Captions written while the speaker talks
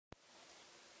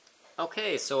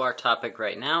Okay, so our topic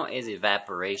right now is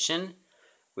evaporation.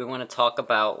 We want to talk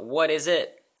about what is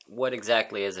it? What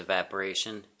exactly is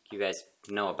evaporation? You guys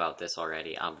know about this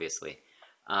already, obviously.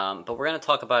 But we're going to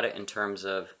talk about it in terms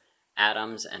of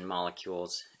atoms and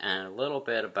molecules and a little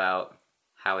bit about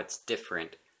how it's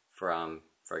different from,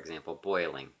 for example,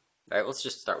 boiling. All right, let's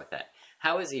just start with that.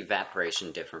 How is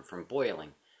evaporation different from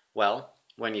boiling? Well,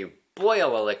 when you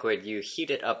boil a liquid, you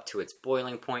heat it up to its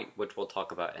boiling point, which we'll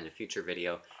talk about in a future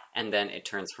video, and then it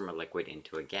turns from a liquid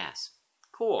into a gas.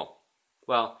 Cool.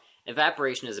 Well,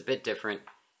 evaporation is a bit different.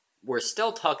 We're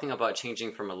still talking about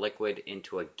changing from a liquid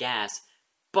into a gas,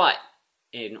 but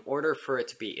in order for it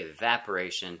to be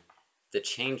evaporation, the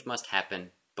change must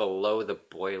happen below the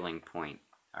boiling point.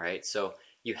 All right, so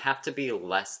you have to be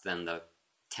less than the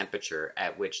temperature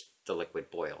at which the liquid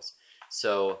boils.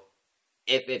 So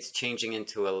if it's changing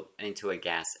into a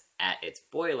gas at its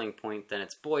boiling point, then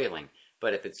it's boiling.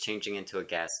 But if it's changing into a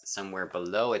gas somewhere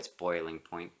below its boiling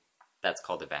point, that's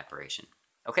called evaporation.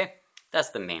 Okay, that's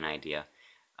the main idea.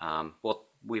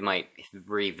 We might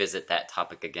revisit that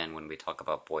topic again when we talk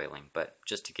about boiling, but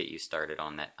just to get you started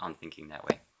on thinking that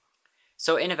way.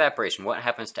 So in evaporation, what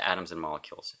happens to atoms and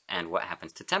molecules, and what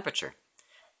happens to temperature?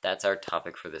 That's our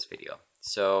topic for this video.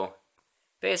 So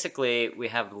basically, we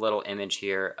have a little image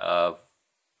here of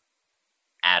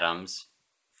atoms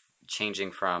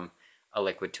changing from a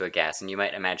liquid to a gas, and you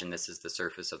might imagine this is the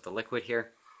surface of the liquid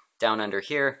here. Down under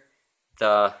here,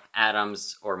 the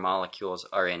atoms or molecules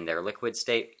are in their liquid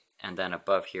state, and then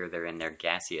above here they're in their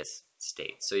gaseous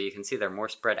state. So you can see they're more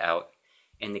spread out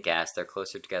in the gas, they're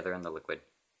closer together in the liquid.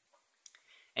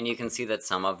 And you can see that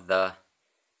some of the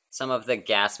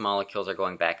gas molecules are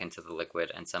going back into the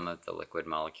liquid, and some of the liquid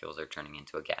molecules are turning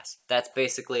into a gas. That's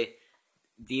basically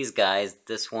these guys,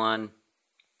 this one,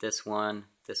 this one,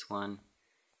 this one,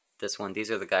 this one. These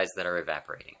are the guys that are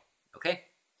evaporating. Okay?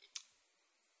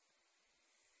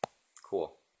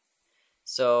 Cool.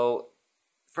 So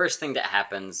first thing that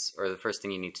happens, or the first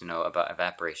thing you need to know about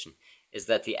evaporation, is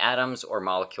that the atoms or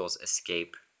molecules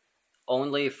escape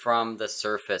only from the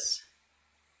surface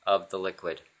of the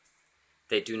liquid.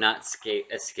 They do not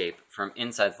escape from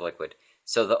inside the liquid.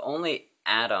 So the only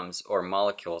atoms or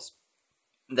molecules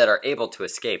that are able to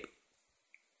escape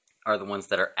are the ones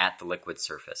that are at the liquid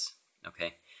surface.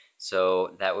 Okay?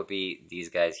 So that would be these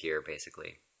guys here,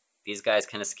 basically. These guys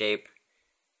can escape.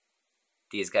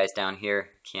 These guys down here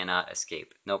cannot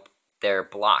escape. Nope. They're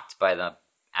blocked by the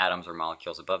atoms or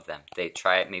molecules above them.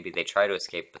 Maybe they try to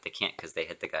escape, but they can't because they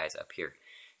hit the guys up here.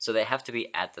 So they have to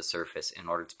be at the surface in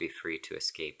order to be free to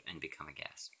escape and become a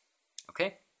gas.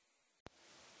 Okay?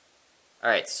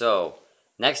 Alright, so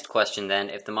next question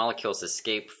then, if the molecules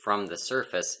escape from the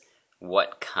surface,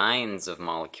 what kinds of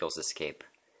molecules escape?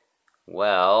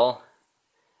 Well,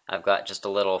 I've got just a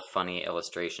little funny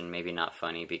illustration, maybe not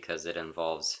funny because it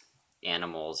involves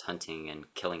animals hunting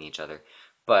and killing each other.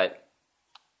 But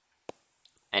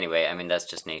anyway, I mean, that's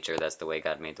just nature. That's the way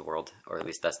God made the world, or at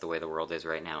least that's the way the world is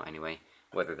right now anyway.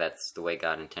 Whether that's the way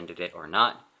God intended it or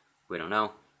not, we don't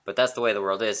know. But that's the way the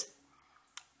world is.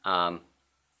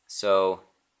 So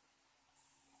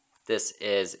this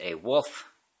is a wolf,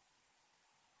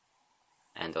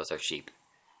 and those are sheep.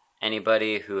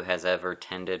 Anybody who has ever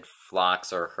tended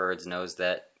flocks or herds knows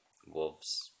that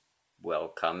wolves will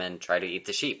come and try to eat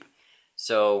the sheep.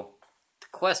 So the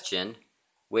question,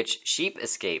 which sheep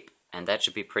escape? And that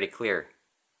should be pretty clear.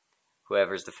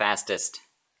 Whoever's the fastest,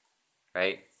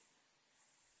 right?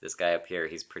 This guy up here,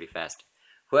 he's pretty fast.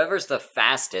 Whoever's the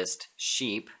fastest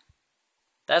sheep,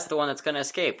 that's the one that's going to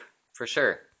escape, for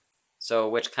sure. So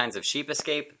which kinds of sheep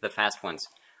escape? The fast ones.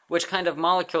 Which kind of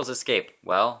molecules escape?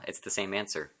 Well, it's the same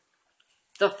answer.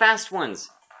 The fast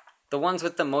ones. The ones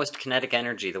with the most kinetic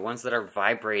energy, the ones that are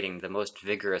vibrating the most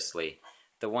vigorously,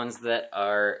 the ones that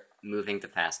are moving the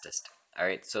fastest. All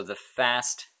right, so the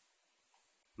fast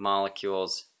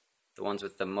molecules, the ones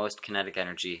with the most kinetic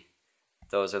energy,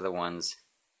 those are the ones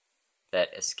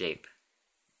that escape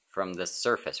from the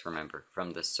surface, remember,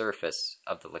 from the surface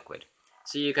of the liquid.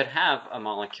 So you could have a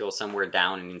molecule somewhere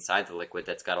down and inside the liquid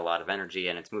that's got a lot of energy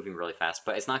and it's moving really fast,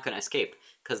 but it's not going to escape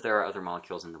because there are other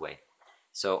molecules in the way.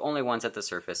 So only ones at the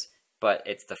surface, but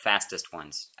it's the fastest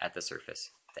ones at the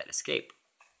surface that escape.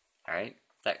 All right?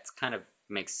 That kind of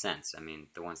makes sense. I mean,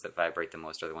 the ones that vibrate the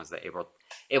most are the ones that are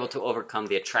able to overcome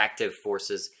the attractive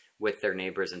forces with their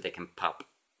neighbors, and they can pop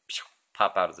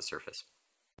out of the surface.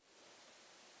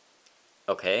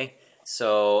 Okay,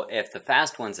 so if the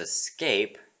fast ones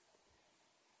escape,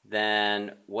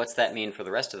 then what's that mean for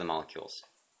the rest of the molecules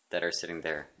that are sitting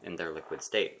there in their liquid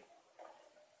state?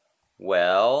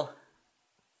 Well,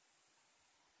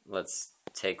 let's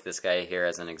take this guy here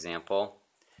as an example.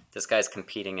 This guy's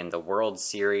competing in the World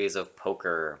Series of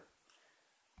Poker,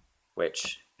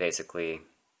 which basically,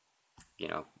 you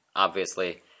know,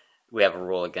 obviously we have a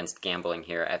rule against gambling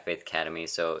here at Faith Academy,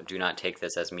 so do not take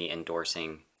this as me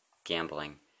endorsing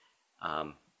gambling.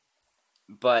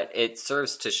 But it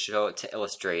serves to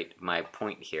illustrate my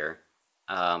point here.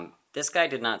 This guy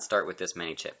did not start with this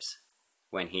many chips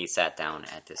when he sat down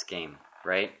at this game,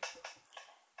 right?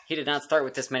 He did not start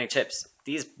with this many chips.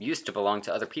 These used to belong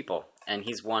to other people, and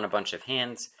he's won a bunch of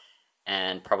hands,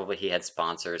 and probably he had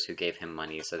sponsors who gave him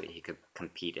money so that he could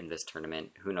compete in this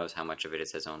tournament. Who knows how much of it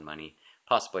is his own money?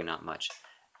 Possibly not much.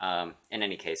 In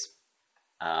any case,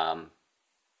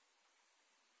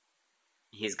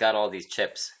 he's got all these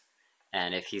chips,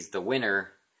 and if he's the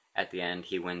winner at the end,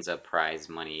 he wins a prize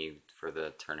money for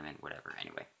the tournament, whatever.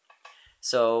 Anyway,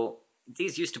 so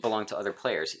these used to belong to other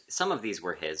players. Some of these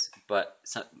were his, but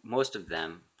most of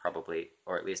them probably,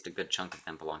 or at least a good chunk of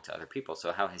them, belong to other people.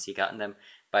 So how has he gotten them?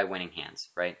 By winning hands,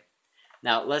 right?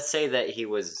 Now, let's say that he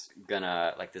was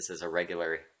gonna, like, this is a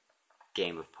regular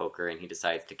game of poker, and he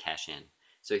decides to cash in.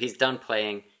 So he's done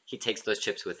playing, he takes those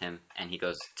chips with him, and he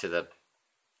goes to the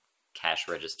cash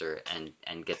register and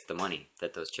gets the money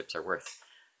that those chips are worth.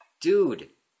 Dude,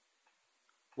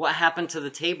 what happened to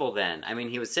the table then? I mean,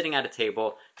 he was sitting at a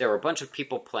table, there were a bunch of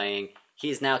people playing,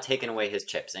 he's now taken away his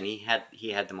chips, and he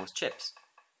had the most chips.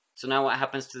 So now what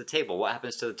happens to the table? What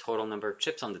happens to the total number of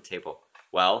chips on the table?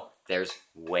 Well, there's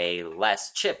way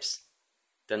less chips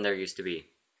than there used to be.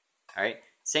 All right?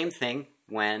 Same thing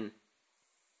when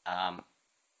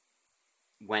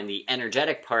the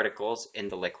energetic particles in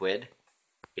the liquid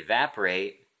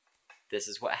evaporate. This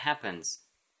is what happens,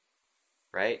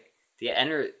 right? The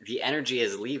energy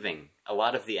is leaving. A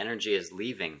lot of the energy is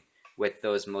leaving with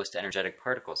those most energetic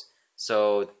particles.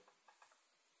 So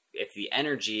if the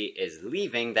energy is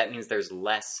leaving, that means there's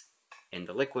less in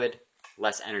the liquid,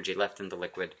 less energy left in the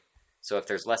liquid. So if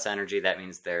there's less energy, that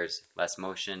means there's less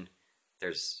motion,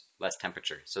 there's less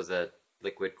temperature. So the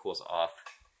liquid cools off,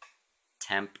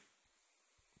 temp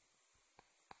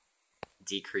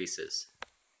decreases.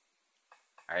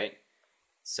 All right?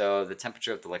 So the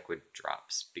temperature of the liquid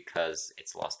drops because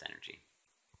it's lost energy.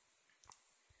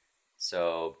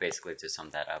 So basically, to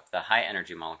sum that up, the high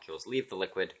energy molecules leave the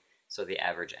liquid, so the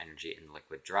average energy in the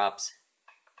liquid drops,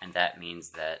 and that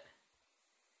means that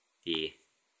the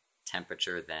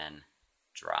temperature then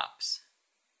drops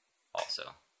also.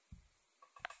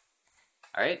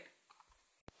 All right?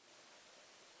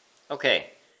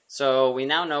 Okay, so we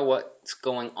now know what's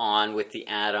going on with the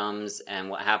atoms and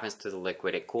what happens to the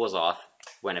liquid. It cools off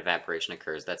when evaporation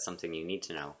occurs. That's something you need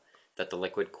to know, that the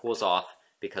liquid cools off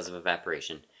because of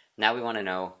evaporation. Now we want to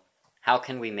know, how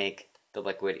can we make the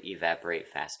liquid evaporate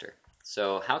faster?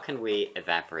 So how can we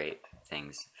evaporate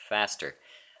things faster?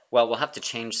 Well, we'll have to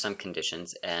change some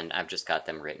conditions, and I've just got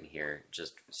them written here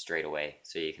just straight away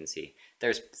so you can see.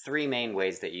 There's three main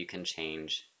ways that you can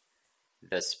change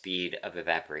the speed of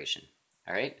evaporation,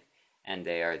 all right? And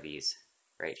they are these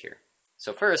right here.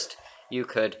 So first, you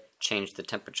could change the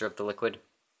temperature of the liquid.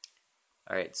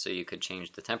 All right, so you could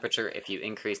change the temperature. If you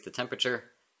increase the temperature,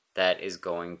 that is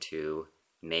going to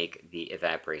make the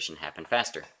evaporation happen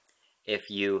faster. If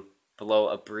you blow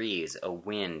a breeze, a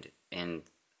wind, in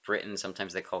Britain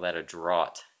sometimes they call that a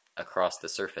draught, across the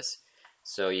surface.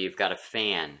 So you've got a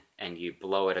fan and you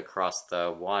blow it across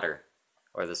the water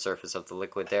or the surface of the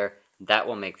liquid there, that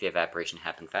will make the evaporation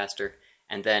happen faster.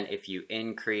 And then if you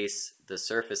increase the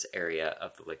surface area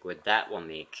of the liquid, that will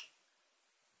make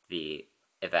the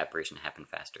evaporation happen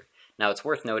faster. Now it's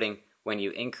worth noting, when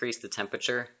you increase the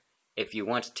temperature, if you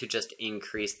want to just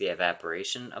increase the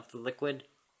evaporation of the liquid,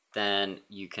 then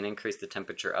you can increase the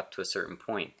temperature up to a certain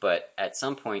point. But at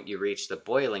some point you reach the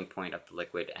boiling point of the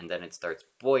liquid, and then it starts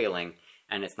boiling,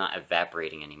 and it's not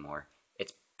evaporating anymore,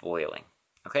 it's boiling.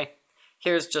 Okay?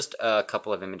 Here's just a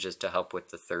couple of images to help with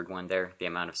the third one there, the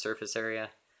amount of surface area.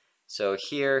 So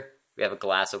here we have a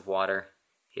glass of water,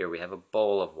 here we have a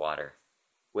bowl of water.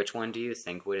 Which one do you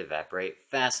think would evaporate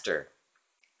faster?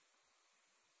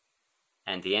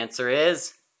 And the answer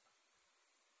is,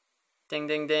 ding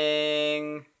ding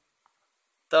ding,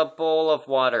 the bowl of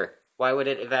water. Why would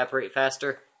it evaporate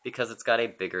faster? Because it's got a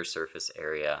bigger surface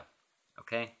area,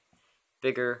 okay?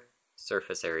 Bigger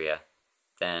surface area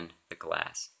than the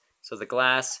glass. So the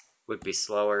glass would be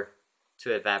slower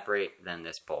to evaporate than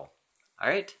this bowl, all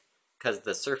right? Because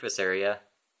the surface area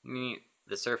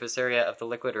of the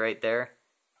liquid right there,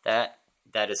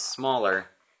 that is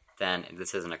smaller than,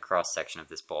 this isn't a cross section of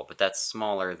this bowl, but that's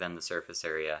smaller than the surface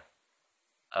area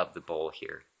of the bowl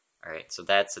here. All right, so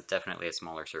that's definitely a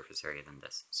smaller surface area than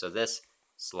this. So this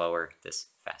slower, this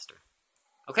faster.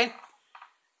 Okay,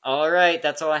 Alright,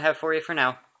 that's all I have for you for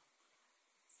now.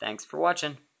 Thanks for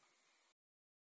watching.